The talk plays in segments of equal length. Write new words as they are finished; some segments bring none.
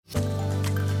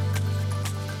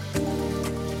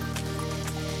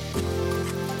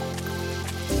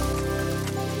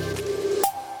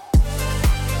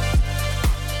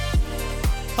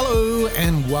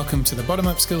and welcome to the Bottom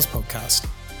Up Skills Podcast.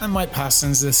 I'm Mike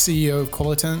Parsons, the CEO of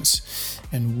Qualitance,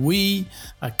 and we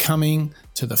are coming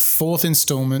to the fourth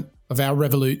installment of our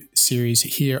Revolut series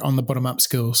here on the Bottom Up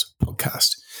Skills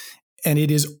Podcast. And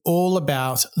it is all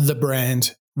about the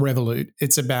brand Revolut.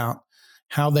 It's about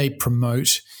how they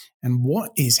promote and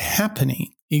what is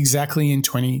happening exactly in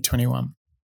 2021.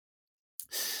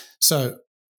 So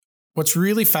what's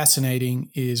really fascinating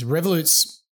is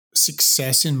Revolut's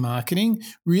success in marketing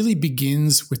really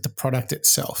begins with the product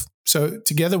itself. So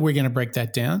together we're going to break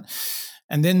that down.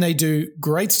 And then they do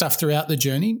great stuff throughout the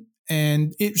journey.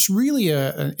 And it's really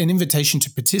an invitation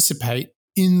to participate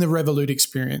in the Revolut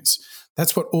experience.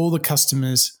 That's what all the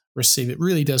customers receive. It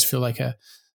really does feel like an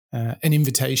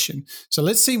invitation. So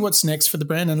let's see what's next for the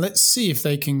brand, and let's see if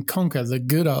they can conquer the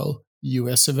good old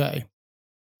US of A.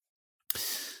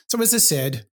 So as I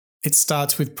said, it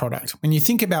starts with product. When you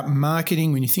think about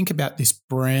marketing, when you think about this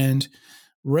brand,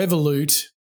 Revolut,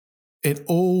 it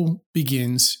all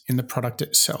begins in the product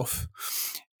itself.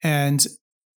 And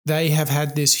they have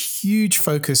had this huge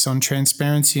focus on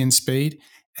transparency and speed,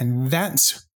 and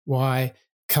that's why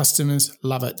customers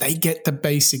love it. They get the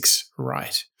basics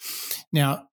right.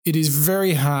 Now, it is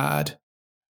very hard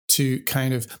to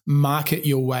kind of market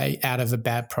your way out of a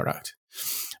bad product.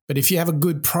 But if you have a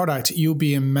good product, you'll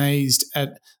be amazed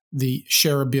at the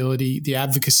shareability, the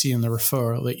advocacy, and the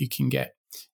referral that you can get.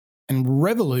 And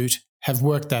Revolut have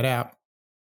worked that out.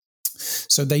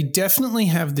 So they definitely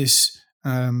have this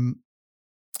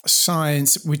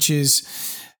science which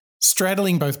is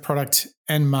straddling both product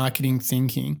and marketing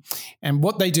thinking. And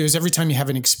what they do is every time you have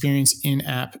an experience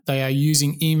in-app, they are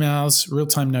using emails,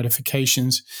 real-time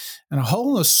notifications, and a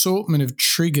whole assortment of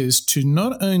triggers to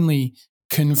not only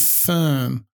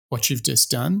confirm what you've just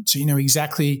done, so you know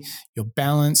exactly your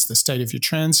balance, the state of your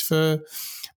transfer,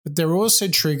 but they're also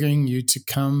triggering you to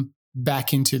come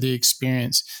back into the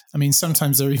experience. I mean,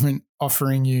 sometimes they're even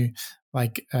offering you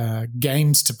like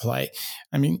games to play.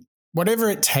 I mean, whatever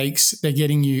it takes, they're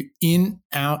getting you in,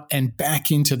 out, and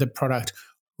back into the product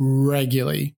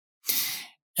regularly.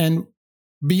 And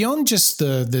beyond just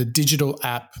the digital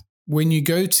app, when you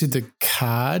go to the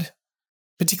card,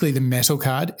 particularly the metal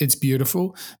card, it's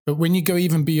beautiful. But when you go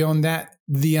even beyond that,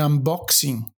 the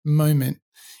unboxing moment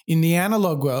in the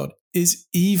analog world is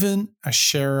even a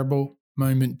shareable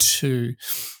moment too.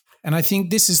 And I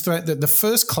think this is the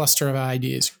first cluster of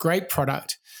ideas. Great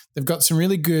product. They've got some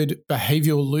really good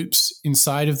behavioral loops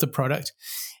inside of the product.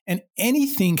 And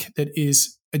anything that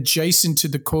is adjacent to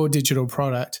the core digital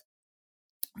product,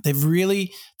 they've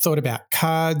really thought about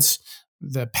cards,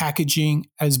 the packaging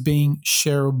as being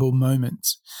shareable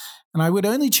moments. And I would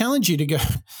only challenge you to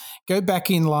go back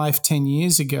in life 10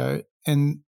 years ago,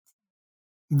 and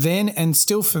then, and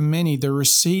still for many, the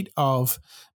receipt of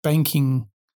banking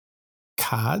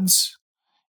cards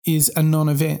is a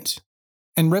non-event.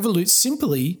 And Revolut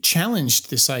simply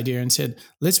challenged this idea and said,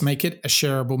 let's make it a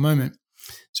shareable moment.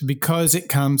 So because it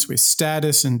comes with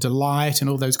status and delight and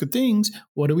all those good things,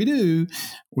 what do?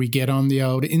 We get on the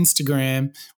old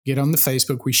Instagram, get on the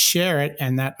Facebook, we share it,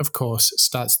 and that, of course,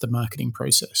 starts the marketing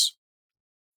process.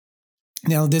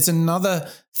 Now, there's another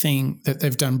thing that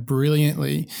they've done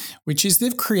brilliantly, which is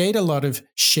they've created a lot of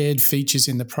shared features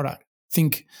in the product.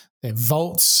 Think their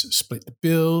vaults, split the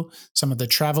bill, some of the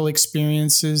travel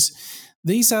experiences.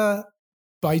 These are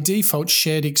by default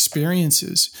shared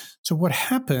experiences. So what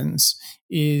happens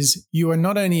is you are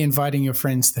not only inviting your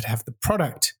friends that have the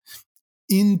product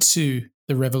into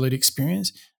the Revolut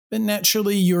experience, but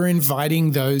naturally you're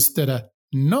inviting those that are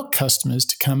not customers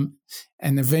to come,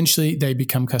 and eventually they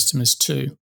become customers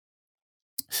too.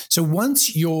 So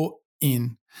once you're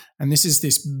in, and this is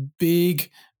this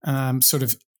big sort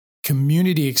of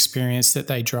community experience that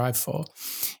they drive for,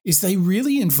 is they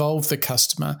really involve the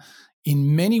customer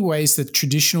in many ways that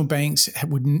traditional banks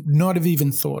would not have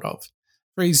even thought of.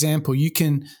 For example, you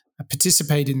can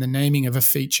participate in the naming of a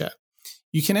feature.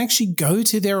 You can actually go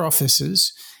to their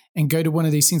offices and go to one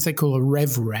of these things they call a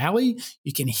Rev Rally.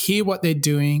 You can hear what they're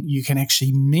doing. You can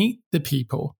actually meet the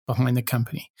people behind the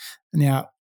company. Now,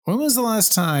 when was the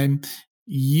last time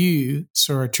you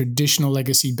saw a traditional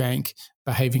legacy bank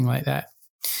behaving like that?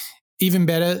 Even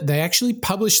better, they actually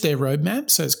publish their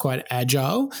roadmap, so it's quite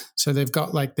agile. So they've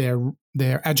got like their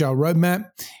agile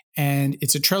roadmap, and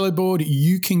it's a Trello board.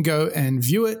 You can go and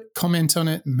view it, comment on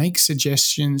it, make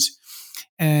suggestions.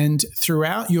 And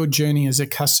throughout your journey as a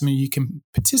customer, you can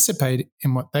participate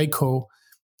in what they call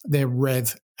their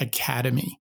Rev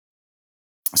Academy.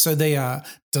 So they are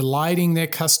delighting their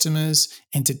customers,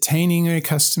 entertaining their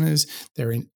customers.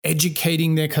 They're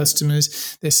educating their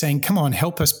customers. They're saying, come on,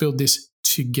 help us build this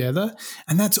together.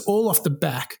 And that's all off the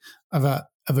back of a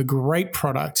of a great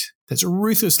product that's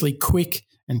ruthlessly quick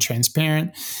and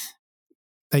transparent.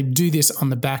 They do this on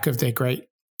the back of their great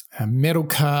metal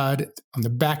card, on the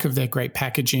back of their great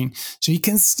packaging. So you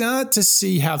can start to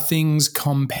see how things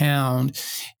compound.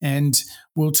 And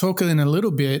we'll talk in a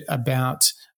little bit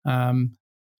about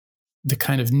the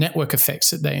kind of network effects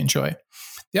that they enjoy.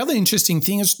 The other interesting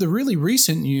thing is the really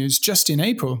recent news, just in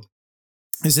April,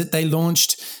 is that they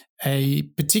launched a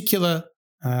particular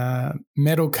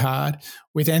metal card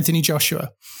with Anthony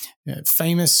Joshua,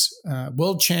 famous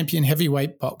world champion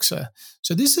heavyweight boxer.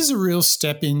 So this is a real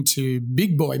step into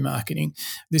big boy marketing.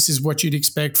 This is what you'd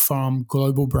expect from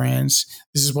global brands.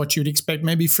 This is what you'd expect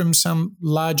maybe from some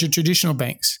larger traditional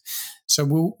banks. So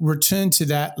we'll return to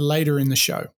that later in the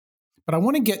show. But I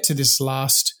want to get to this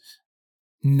last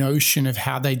notion of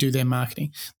how they do their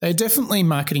marketing. They're definitely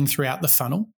marketing throughout the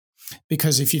funnel,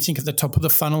 because if you think at the top of the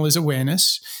funnel is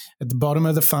awareness, at the bottom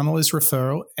of the funnel is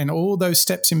referral, and all those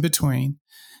steps in between,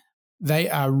 they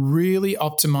are really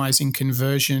optimizing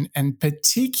conversion and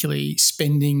particularly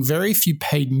spending very few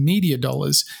paid media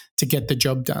dollars to get the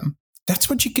job done. That's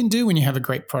what you can do when you have a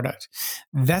great product.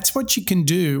 That's what you can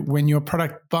do when your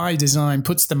product by design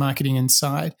puts the marketing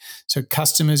inside, so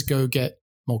customers go get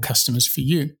more customers for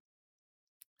you.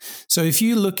 So if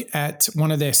you look at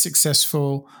one of their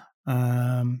successful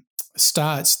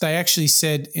starts, they actually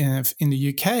said in the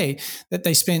UK that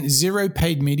they spent 0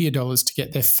 paid media dollars to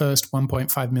get their first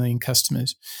 1.5 million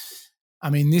customers. I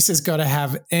mean, this has got to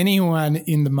have anyone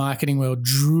in the marketing world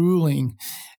drooling.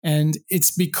 And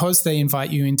it's because they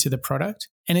invite you into the product.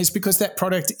 And it's because that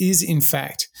product is, in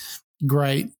fact,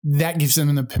 great. That gives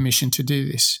them the permission to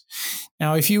do this.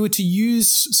 Now, if you were to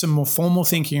use some more formal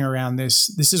thinking around this,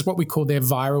 this is what we call their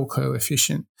viral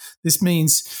coefficient. This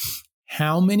means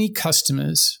how many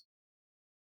customers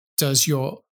does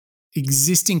your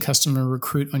existing customer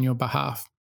recruit on your behalf?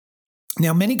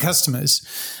 Now, many customers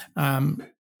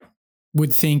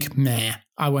would think, nah,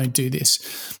 I won't do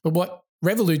this. But what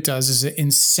Revolut does is it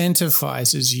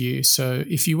incentivizes you. So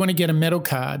if you want to get a metal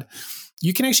card,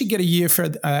 you can actually get a year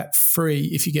for free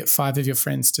if you get 5 of your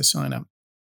friends to sign up.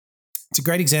 It's a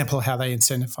great example of how they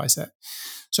incentivize that.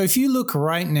 So if you look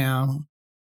right now,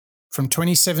 from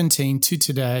 2017 to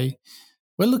today,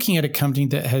 we're looking at a company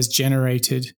that has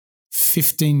generated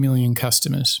 15 million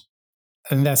customers.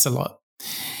 And that's a lot.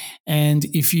 And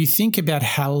if you think about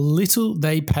how little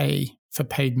they pay for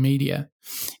paid media,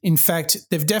 in fact,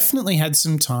 they've definitely had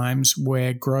some times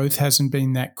where growth hasn't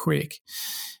been that quick.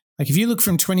 Like if you look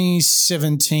from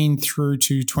 2017 through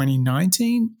to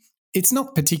 2019, it's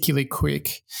not particularly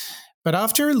quick. But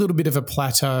after a little bit of a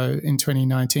plateau in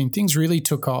 2019, things really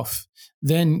took off.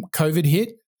 Then COVID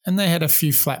hit and they had a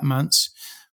few flat months.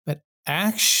 But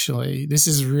actually, this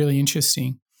is really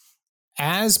interesting.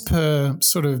 As per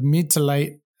sort of mid to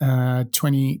late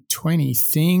 2020,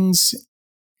 things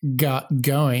got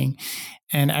going.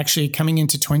 And actually coming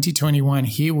into 2021,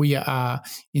 here we are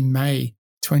in May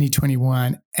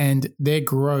 2021, and their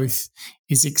growth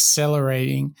is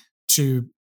accelerating to,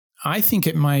 I think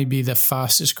it may be the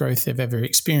fastest growth they've ever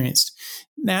experienced.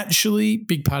 Naturally,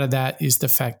 big part of that is the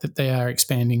fact that they are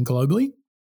expanding globally.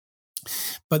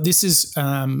 But this is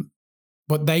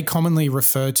what they commonly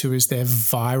refer to as their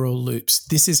viral loops.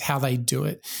 This is how they do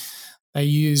it. They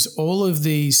use all of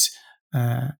these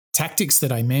tactics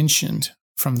that I mentioned,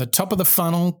 from the top of the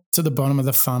funnel to the bottom of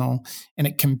the funnel, and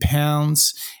it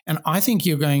compounds. And I think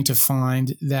you're going to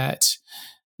find that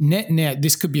net,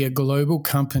 this could be a global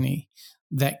company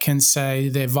that can say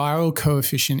their viral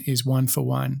coefficient is 1 for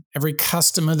 1. Every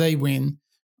customer they win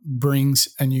brings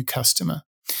a new customer.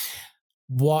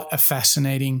 What a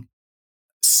fascinating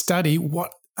study.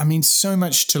 So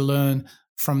much to learn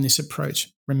from this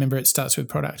approach. Remember, it starts with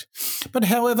product. But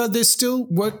however, there's still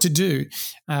work to do.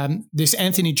 This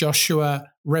Anthony Joshua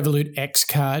Revolut X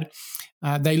card,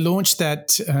 they launched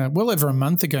that well over a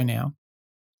month ago now.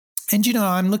 And,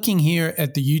 I'm looking here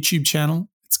at the YouTube channel.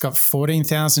 It's got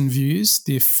 14,000 views,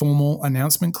 the formal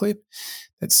announcement clip.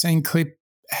 That same clip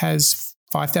has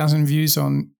 5,000 views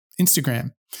on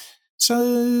Instagram.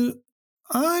 So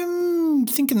I'm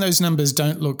thinking those numbers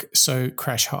don't look so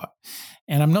crash hot.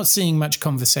 And I'm not seeing much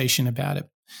conversation about it.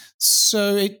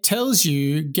 So it tells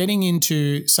you getting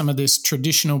into some of this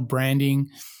traditional branding,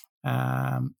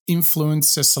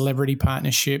 influencer, celebrity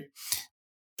partnership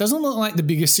doesn't look like the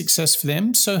biggest success for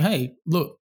them. So, hey,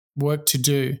 look, work to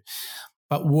do.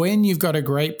 But when you've got a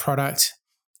great product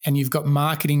and you've got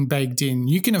marketing baked in,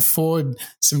 you can afford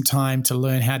some time to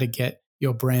learn how to get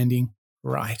your branding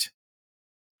right.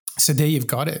 So there you've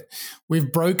got it.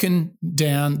 We've broken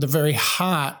down the very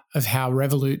heart of how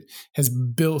Revolut has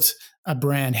built a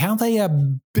brand, how they are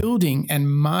building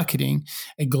and marketing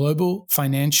a global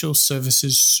financial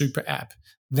services super app.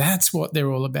 That's what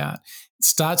they're all about. It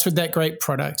starts with that great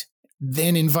product,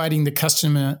 then inviting the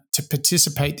customer to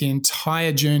participate the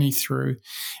entire journey through,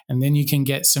 and then you can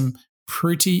get some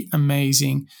pretty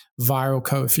amazing viral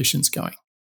coefficients going.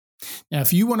 Now,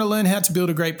 if you want to learn how to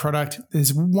build a great product,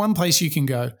 there's one place you can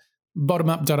go,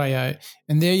 bottomup.io,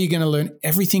 and there you're going to learn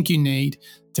everything you need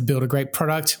to build a great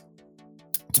product,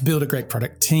 to build a great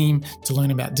product team, to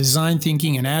learn about design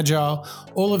thinking and agile,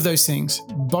 all of those things,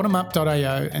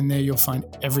 bottomup.io, and there you'll find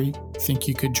everything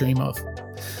you could dream of.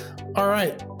 All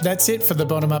right, that's it for the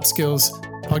Bottom Up Skills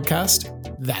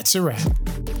podcast. That's a wrap.